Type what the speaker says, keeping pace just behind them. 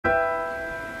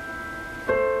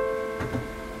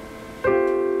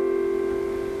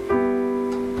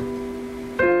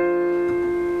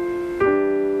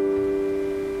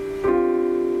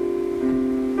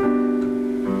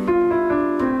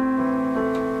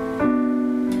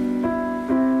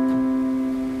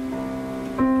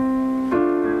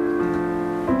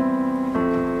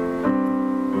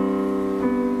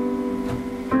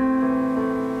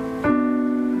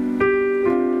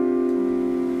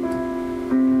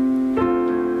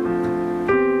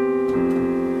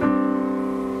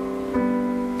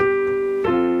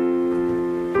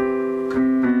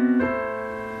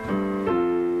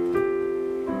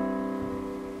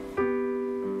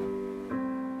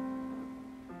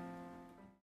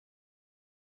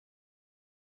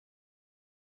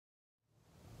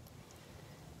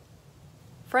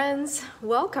Friends,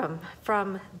 welcome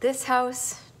from this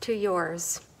house to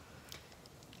yours.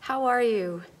 How are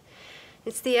you?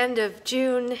 It's the end of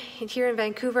June, and here in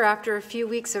Vancouver, after a few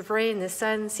weeks of rain, the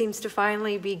sun seems to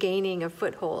finally be gaining a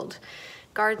foothold.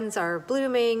 Gardens are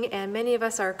blooming, and many of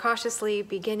us are cautiously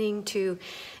beginning to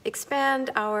expand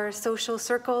our social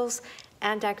circles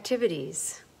and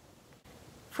activities.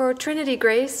 For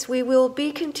Trinity-Grace, we will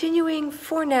be continuing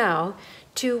for now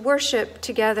to worship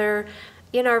together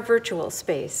in our virtual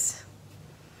space.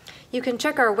 You can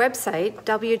check our website,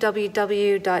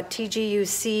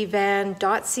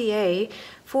 www.tgucvan.ca,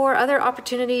 for other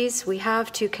opportunities we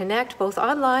have to connect both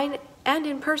online and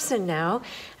in person now,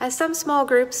 as some small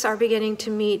groups are beginning to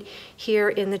meet here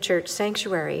in the church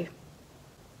sanctuary.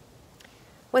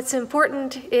 What's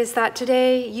important is that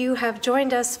today you have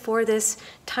joined us for this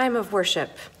time of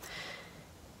worship.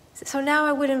 So now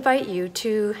I would invite you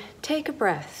to take a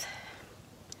breath.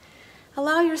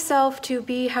 Allow yourself to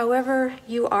be however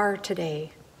you are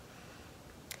today.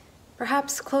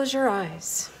 Perhaps close your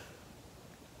eyes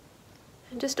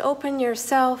and just open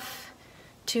yourself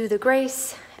to the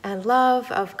grace and love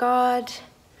of God,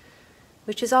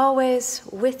 which is always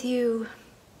with you,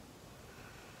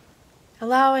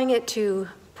 allowing it to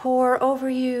pour over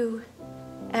you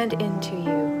and into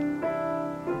you.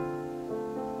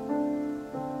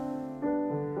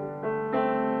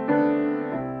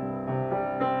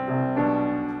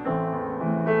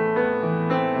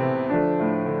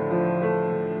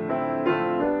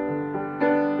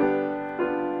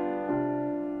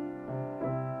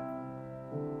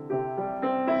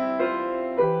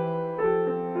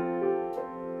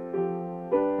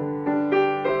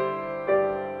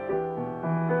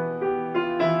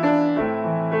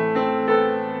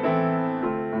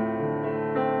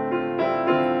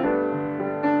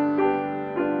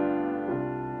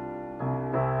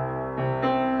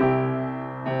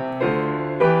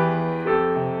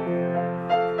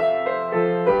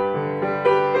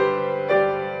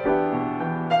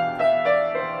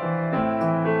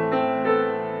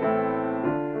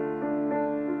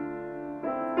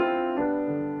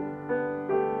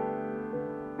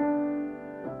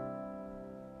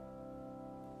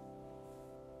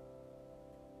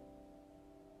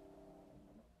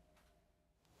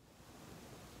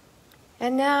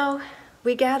 And now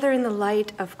we gather in the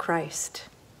light of Christ,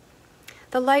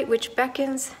 the light which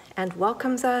beckons and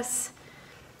welcomes us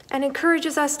and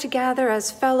encourages us to gather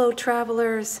as fellow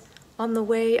travelers on the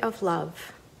way of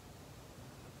love.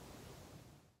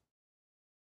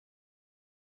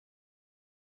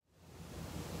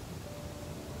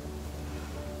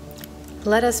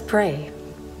 Let us pray.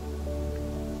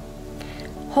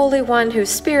 Holy One, whose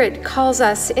Spirit calls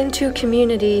us into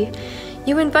community,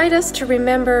 you invite us to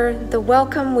remember the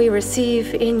welcome we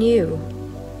receive in you,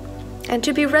 and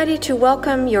to be ready to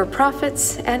welcome your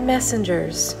prophets and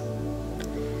messengers.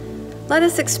 Let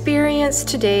us experience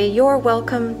today your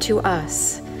welcome to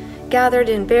us, gathered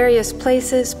in various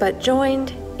places but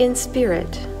joined in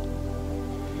spirit.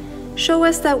 Show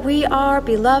us that we are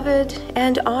beloved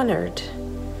and honored.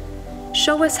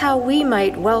 Show us how we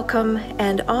might welcome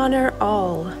and honor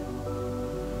all.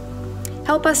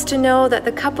 Help us to know that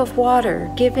the cup of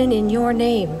water given in your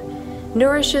name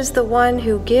nourishes the one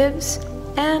who gives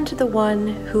and the one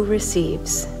who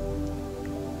receives.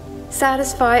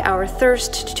 Satisfy our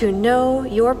thirst to know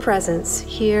your presence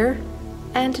here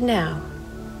and now.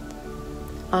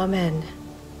 Amen.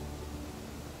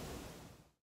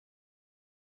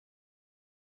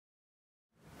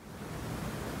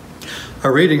 A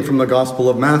reading from the Gospel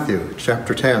of Matthew,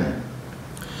 chapter 10.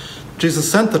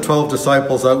 Jesus sent the 12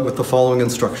 disciples out with the following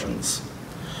instructions.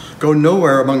 Go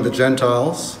nowhere among the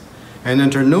Gentiles, and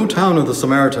enter no town of the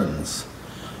Samaritans,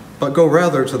 but go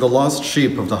rather to the lost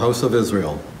sheep of the house of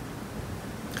Israel.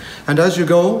 And as you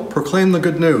go, proclaim the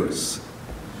good news.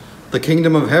 The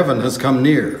kingdom of heaven has come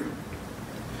near.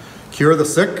 Cure the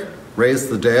sick, raise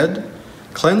the dead,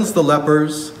 cleanse the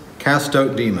lepers, cast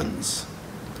out demons.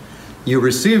 You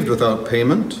received without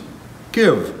payment,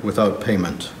 give without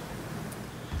payment.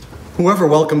 Whoever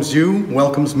welcomes you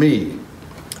welcomes me,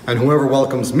 and whoever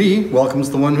welcomes me welcomes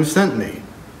the one who sent me.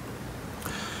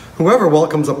 Whoever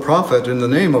welcomes a prophet in the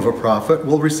name of a prophet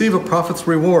will receive a prophet's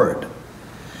reward,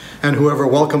 and whoever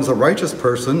welcomes a righteous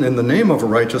person in the name of a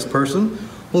righteous person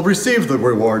will receive the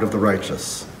reward of the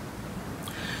righteous.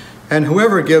 And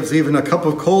whoever gives even a cup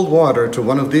of cold water to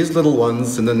one of these little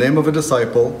ones in the name of a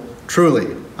disciple,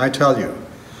 truly, I tell you,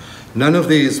 none of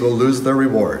these will lose their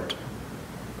reward.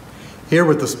 Hear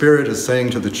what the Spirit is saying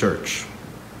to the church.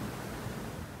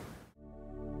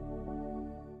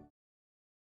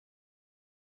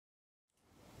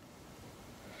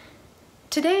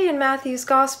 Today in Matthew's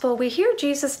Gospel, we hear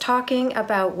Jesus talking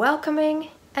about welcoming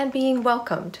and being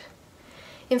welcomed.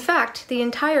 In fact, the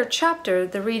entire chapter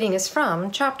the reading is from,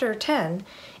 chapter 10,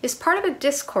 is part of a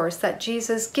discourse that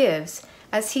Jesus gives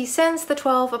as he sends the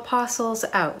 12 apostles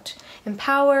out,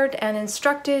 empowered and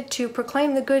instructed to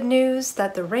proclaim the good news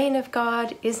that the reign of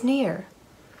God is near.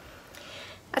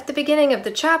 At the beginning of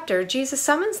the chapter, Jesus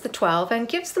summons the 12 and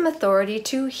gives them authority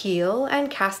to heal and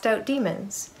cast out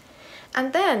demons.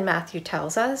 And then, Matthew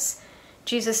tells us,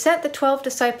 Jesus sent the 12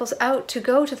 disciples out to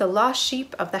go to the lost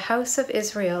sheep of the house of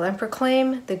Israel and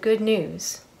proclaim the good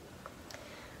news.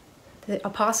 The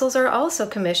apostles are also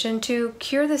commissioned to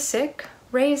cure the sick,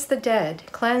 raise the dead,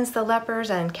 cleanse the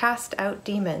lepers, and cast out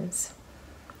demons.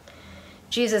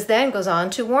 Jesus then goes on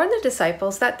to warn the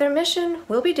disciples that their mission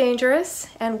will be dangerous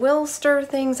and will stir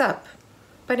things up,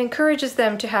 but encourages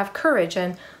them to have courage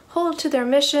and hold to their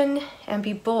mission and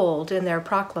be bold in their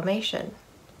proclamation.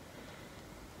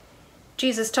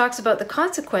 Jesus talks about the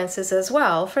consequences as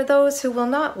well for those who will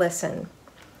not listen.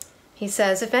 He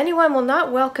says, "If anyone will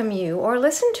not welcome you or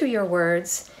listen to your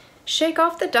words, shake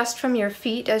off the dust from your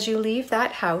feet as you leave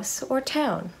that house or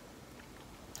town.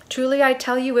 Truly I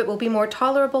tell you, it will be more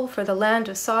tolerable for the land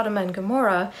of Sodom and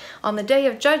Gomorrah on the day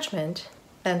of judgment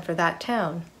than for that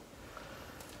town."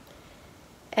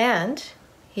 And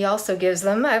he also gives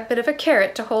them a bit of a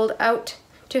carrot to hold out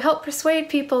to help persuade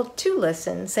people to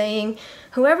listen, saying,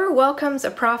 "Whoever welcomes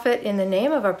a prophet in the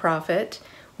name of a prophet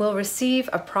will receive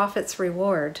a prophet's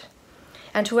reward.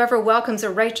 And whoever welcomes a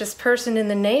righteous person in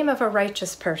the name of a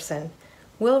righteous person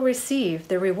will receive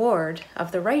the reward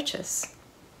of the righteous."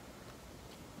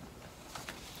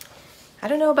 I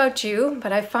don't know about you,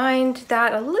 but I find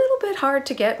that a little bit hard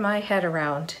to get my head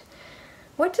around.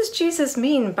 What does Jesus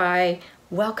mean by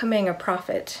welcoming a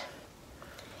prophet?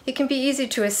 It can be easy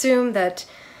to assume that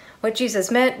what Jesus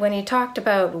meant when he talked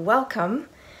about welcome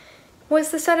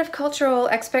was the set of cultural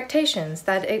expectations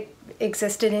that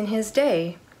existed in his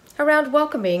day around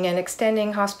welcoming and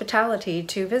extending hospitality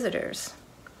to visitors.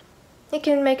 It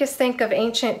can make us think of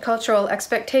ancient cultural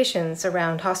expectations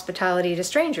around hospitality to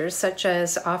strangers, such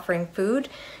as offering food,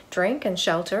 drink, and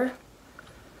shelter.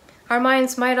 Our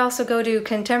minds might also go to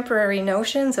contemporary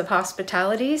notions of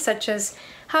hospitality, such as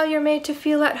how you're made to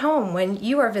feel at home when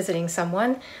you are visiting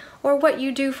someone, or what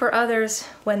you do for others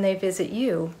when they visit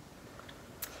you.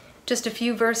 Just a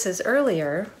few verses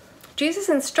earlier, Jesus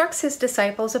instructs his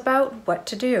disciples about what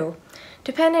to do,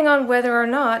 depending on whether or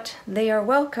not they are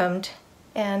welcomed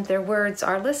and their words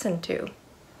are listened to.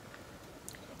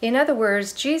 In other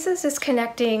words, Jesus is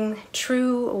connecting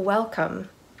true welcome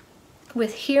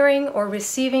with hearing or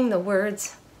receiving the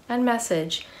words and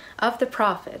message of the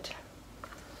prophet.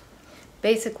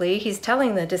 Basically, he's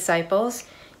telling the disciples,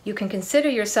 you can consider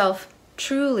yourself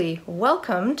truly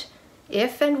welcomed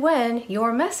if and when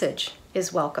your message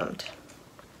is welcomed.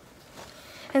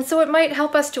 And so it might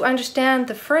help us to understand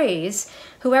the phrase,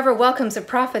 whoever welcomes a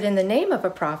prophet in the name of a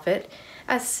prophet,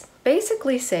 as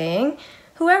basically saying,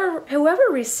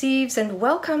 whoever receives and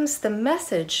welcomes the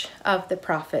message of the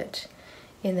prophet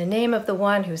in the name of the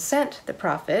one who sent the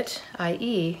prophet,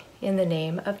 i.e., in the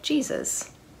name of Jesus.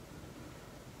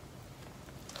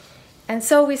 And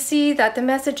so we see that the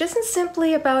message isn't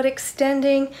simply about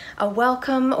extending a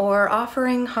welcome or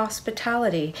offering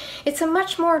hospitality. It's a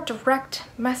much more direct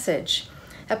message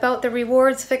about the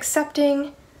rewards of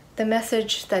accepting the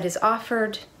message that is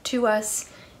offered to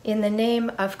us in the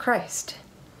name of Christ,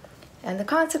 and the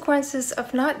consequences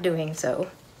of not doing so.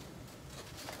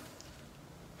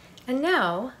 And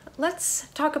now, let's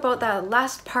talk about the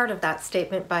last part of that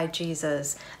statement by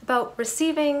Jesus, about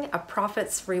receiving a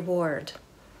prophet's reward.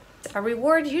 A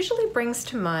reward usually brings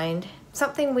to mind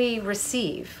something we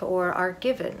receive or are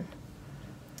given.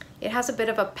 It has a bit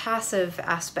of a passive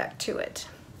aspect to it.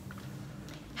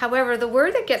 However, the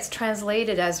word that gets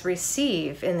translated as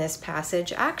receive in this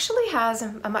passage actually has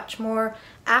a much more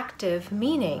active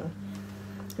meaning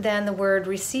than the word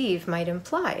receive might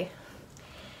imply.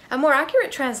 A more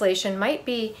accurate translation might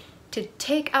be to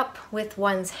take up with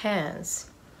one's hands,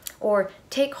 or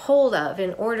take hold of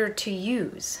in order to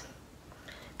use.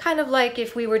 Kind of like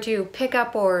if we were to pick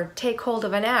up or take hold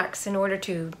of an axe in order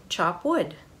to chop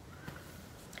wood.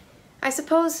 I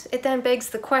suppose it then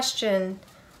begs the question,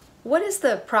 what is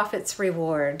the prophet's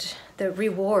reward, the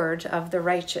reward of the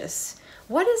righteous?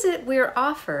 What is it we're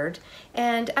offered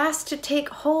and asked to take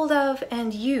hold of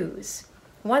and use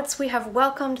once we have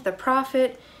welcomed the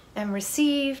prophet and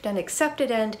received and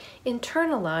accepted and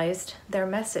internalized their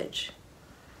message?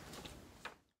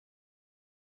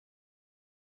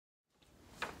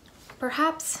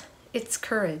 Perhaps it's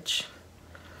courage.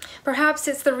 Perhaps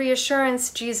it's the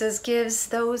reassurance Jesus gives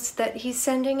those that he's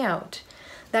sending out,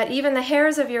 that even the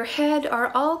hairs of your head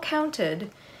are all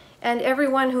counted, and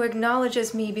everyone who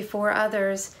acknowledges me before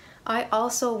others, I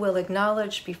also will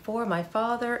acknowledge before my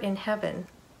Father in heaven.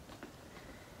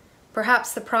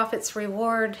 Perhaps the prophet's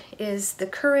reward is the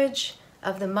courage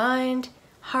of the mind,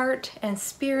 heart, and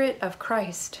spirit of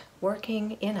Christ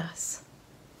working in us.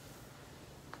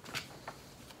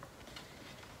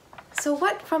 So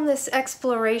what from this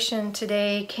exploration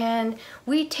today can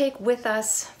we take with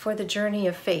us for the journey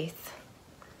of faith?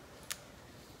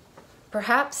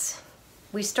 Perhaps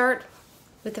we start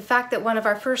with the fact that one of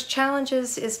our first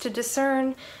challenges is to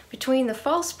discern between the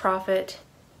false prophet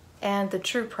and the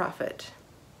true prophet.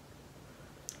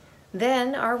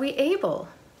 Then are we able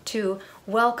to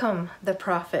welcome the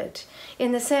prophet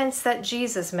in the sense that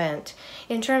Jesus meant,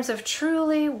 in terms of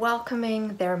truly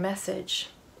welcoming their message?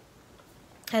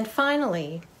 And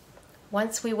finally,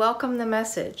 once we welcome the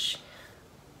message,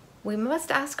 we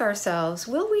must ask ourselves,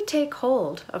 will we take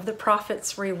hold of the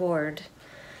prophet's reward,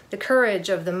 the courage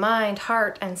of the mind,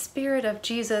 heart, and spirit of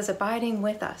Jesus abiding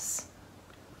with us,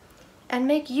 and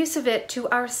make use of it to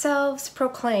ourselves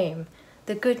proclaim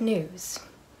the good news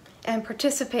and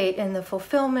participate in the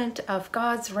fulfillment of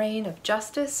God's reign of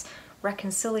justice,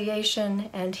 reconciliation,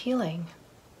 and healing?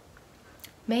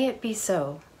 May it be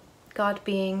so, God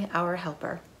being our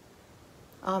helper.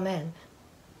 Amen.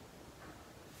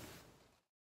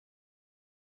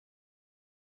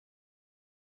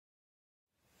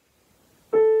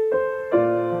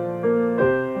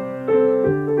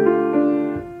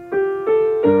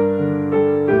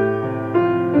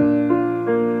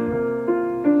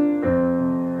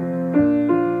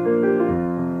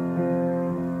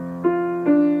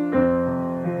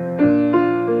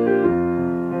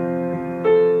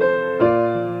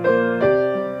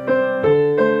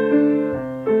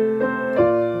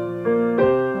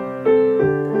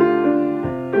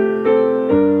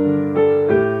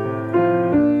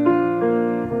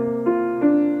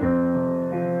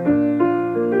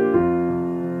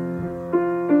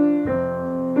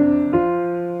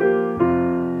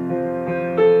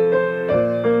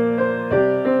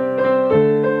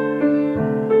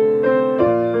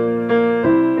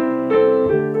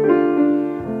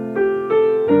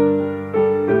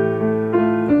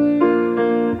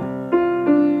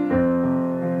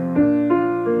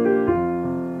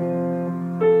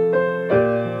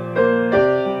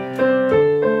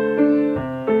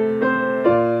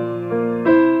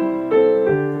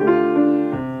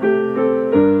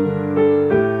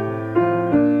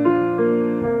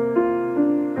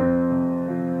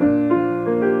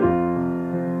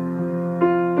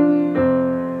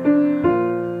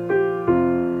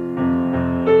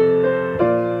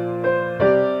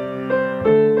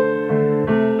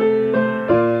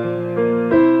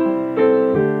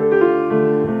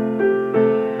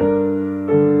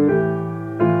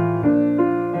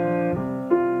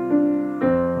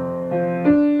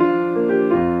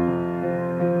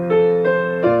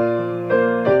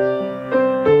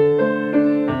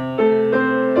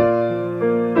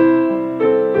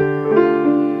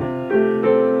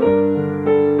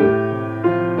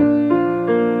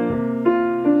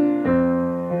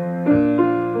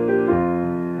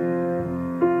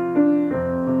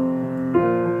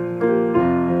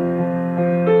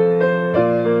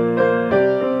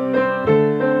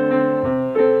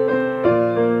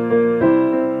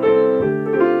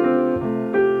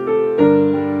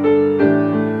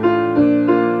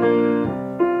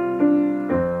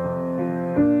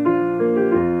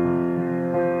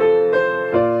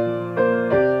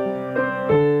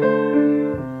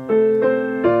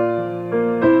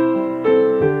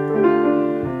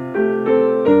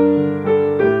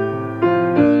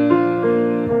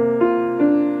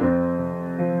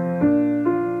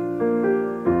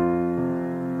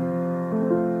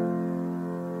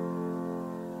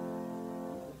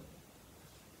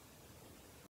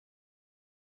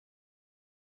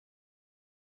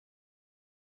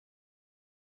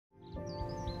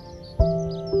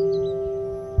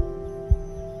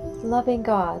 Loving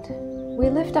God, we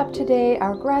lift up today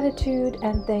our gratitude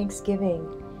and thanksgiving,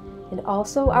 and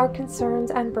also our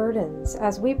concerns and burdens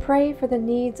as we pray for the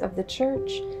needs of the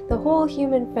Church, the whole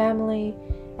human family,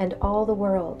 and all the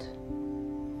world.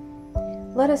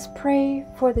 Let us pray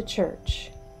for the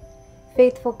Church.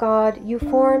 Faithful God, you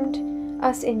formed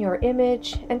us in your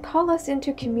image and call us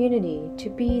into community to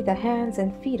be the hands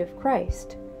and feet of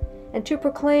Christ, and to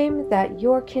proclaim that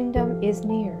your kingdom is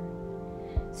near.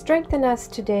 Strengthen us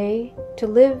today to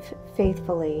live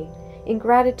faithfully, in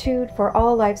gratitude for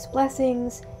all life's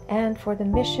blessings and for the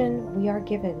mission we are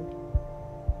given.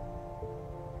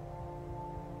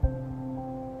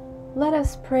 Let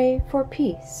us pray for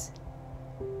peace.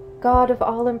 God of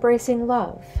all-embracing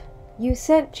love, you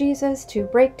sent Jesus to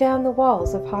break down the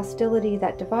walls of hostility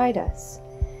that divide us.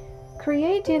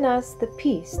 Create in us the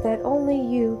peace that only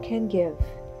you can give,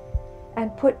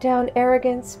 and put down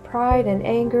arrogance, pride, and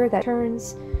anger that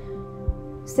turns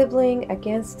sibling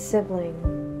against sibling,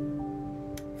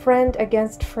 friend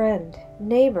against friend,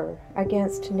 neighbor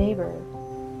against neighbor.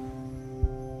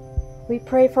 We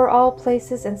pray for all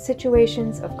places and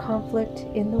situations of conflict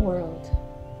in the world.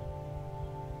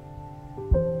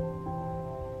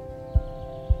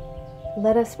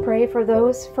 Let us pray for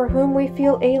those for whom we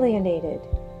feel alienated.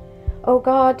 O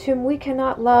God, whom we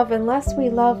cannot love unless we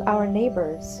love our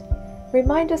neighbors,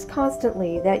 remind us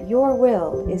constantly that your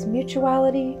will is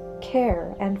mutuality,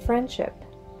 care, and friendship.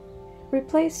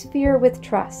 Replace fear with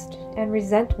trust and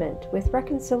resentment with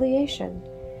reconciliation,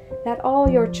 that all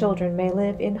your children may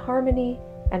live in harmony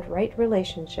and right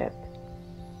relationship.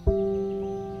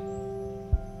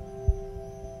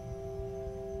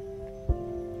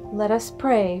 Let us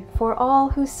pray for all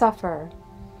who suffer.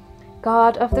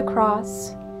 God of the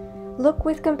cross, look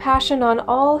with compassion on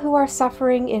all who are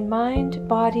suffering in mind,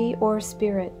 body, or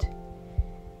spirit.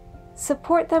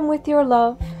 Support them with your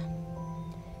love,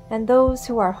 and those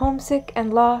who are homesick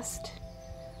and lost,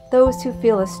 those who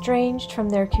feel estranged from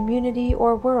their community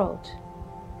or world,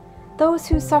 those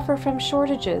who suffer from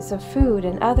shortages of food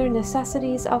and other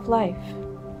necessities of life.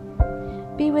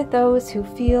 Be with those who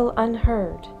feel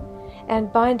unheard,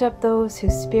 and bind up those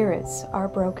whose spirits are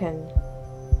broken.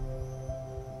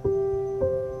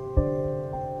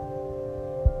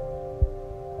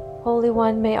 Holy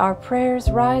One, may our prayers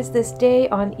rise this day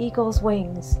on eagle's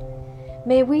wings.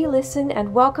 May we listen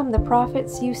and welcome the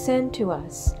prophets you send to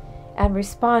us, and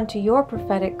respond to your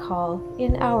prophetic call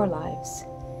in our lives.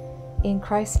 In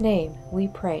Christ's name we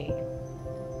pray.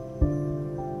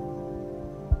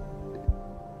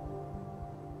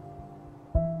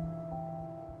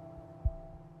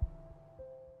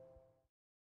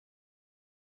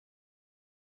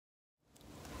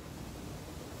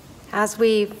 As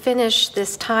we finish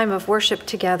this time of worship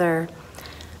together,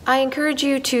 I encourage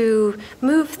you to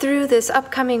move through this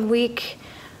upcoming week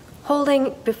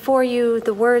holding before you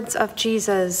the words of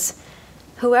Jesus,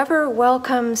 "Whoever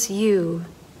welcomes you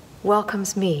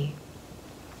welcomes me."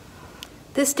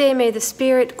 This day may the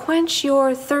Spirit quench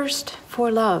your thirst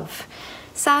for love,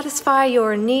 satisfy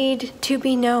your need to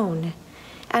be known,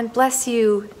 and bless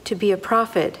you to be a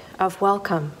prophet of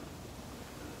welcome.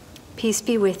 Peace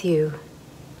be with you.